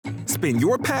Spin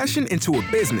your passion into a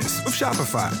business with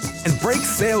Shopify and break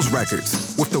sales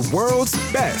records with the world's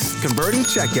best converting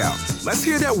checkout. Let's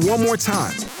hear that one more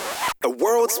time. The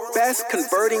world's best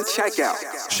converting checkout.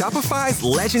 Shopify's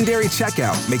legendary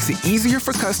checkout makes it easier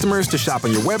for customers to shop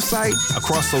on your website,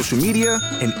 across social media,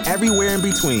 and everywhere in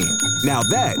between. Now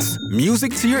that's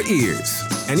music to your ears.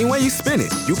 Any way you spin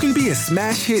it, you can be a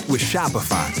smash hit with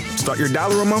Shopify. Start your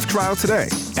 $1 a month trial today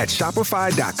at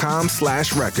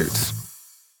shopify.com/records.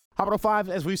 Hot 105,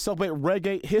 as we celebrate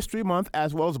Reggae History Month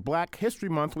as well as Black History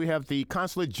Month, we have the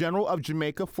Consulate General of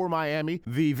Jamaica for Miami,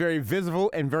 the very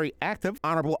visible and very active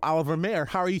Honorable Oliver Mair.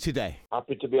 How are you today?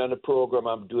 Happy to be on the program.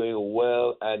 I'm doing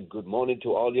well, and good morning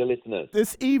to all your listeners.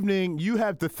 This evening, you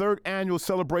have the third annual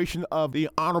celebration of the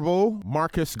Honorable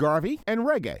Marcus Garvey and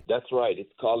Reggae. That's right.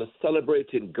 It's called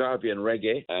Celebrating Garvey and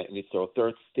Reggae, and it's our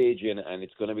third staging, and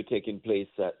it's going to be taking place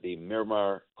at the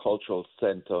Miramar Cultural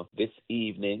Center this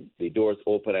evening. The doors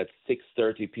open at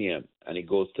 6:30 p.m. and it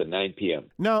goes to 9 p.m.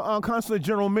 Now, Consulate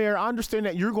General Mair, I understand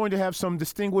that you're going to have some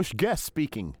distinguished guests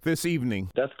speaking this evening.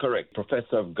 That's correct.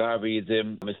 Professor of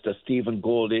Garveyism, Mr. Stephen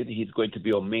Golden, he's going to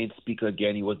be our main speaker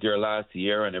again. He was there last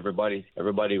year, and everybody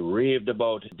raved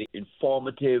about the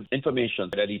informative information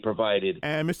that he provided.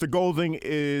 And Mr. Golding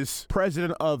is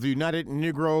president of the United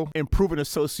Negro Improvement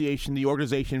Association, the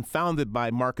organization founded by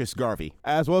Marcus Garvey,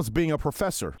 as well as being a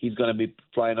professor. He's going to be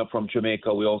flying up from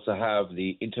Jamaica. We also have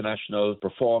the International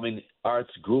Performing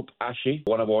Arts Group, Ashe,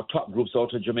 one of our top groups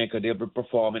out of Jamaica. They'll be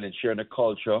performing and sharing the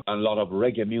culture and a lot of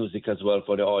reggae music as well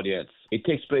for the audience. It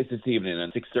takes place this evening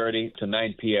at 6:30 to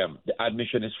 9 p.m. The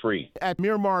admission is free. At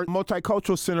Miramar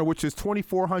Multicultural Center, which is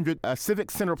 2400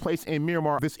 Civic Center Place in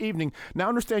Miramar this evening. Now, I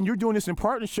understand you're doing this in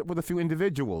partnership with a few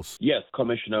individuals. Yes,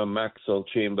 Commissioner Maxwell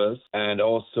Chambers and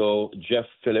also Jeff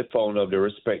Phillip, founder of the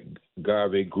Respect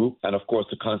Garvey Group, and of course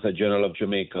the Consulate General of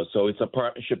Jamaica. So it's a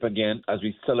partnership again as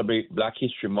we celebrate Black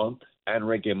History Month and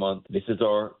Reggae Month. This is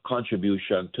our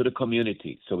contribution to the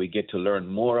community. So we get to learn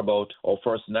more about our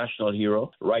first national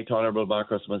hero, Right Honorable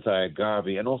Marcus Messiah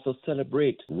Garvey, and also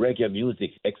celebrate reggae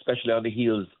music, especially on the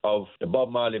heels of the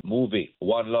Bob Marley movie,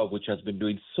 One Love, which has been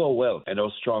doing so well, and our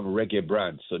strong reggae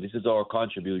brand. So this is our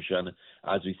contribution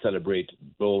as we celebrate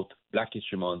both Black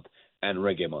History Month and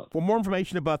Reggae Month. For more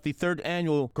information about the third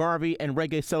annual Garvey and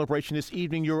Reggae celebration this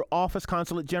evening, your office,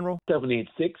 Consulate General?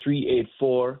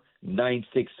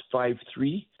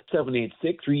 786-384-9653.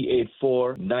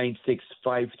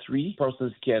 786-384-9653.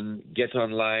 Persons can get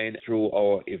online through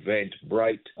our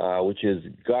Eventbrite, which is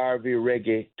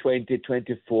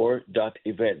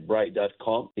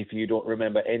GarveyReggae2024.eventbrite.com. If you don't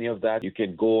remember any of that, you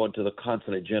can go onto the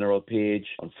Consulate General page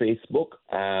on Facebook,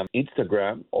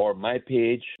 Instagram, or my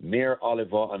page, Mair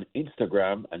Oliver on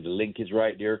Instagram, and the link is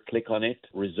right there. Click on it.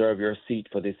 Reserve your seat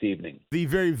for this evening. The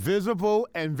very visible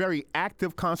and very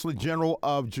active Consulate General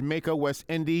of Jamaica, West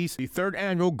Indies, the third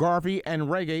annual Garvey and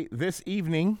Reggae this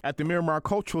evening at the Miramar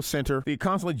Cultural Center. The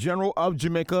Consulate General of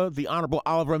Jamaica, the Honorable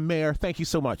Oliver Mair, thank you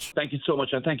so much. Thank you so much,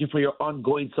 and thank you for your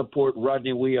ongoing support,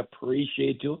 Rodney. We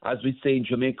appreciate you. As we say in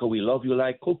Jamaica, we love you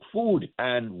like cooked food.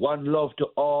 And one love to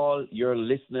all your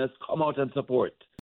listeners. Come out and support.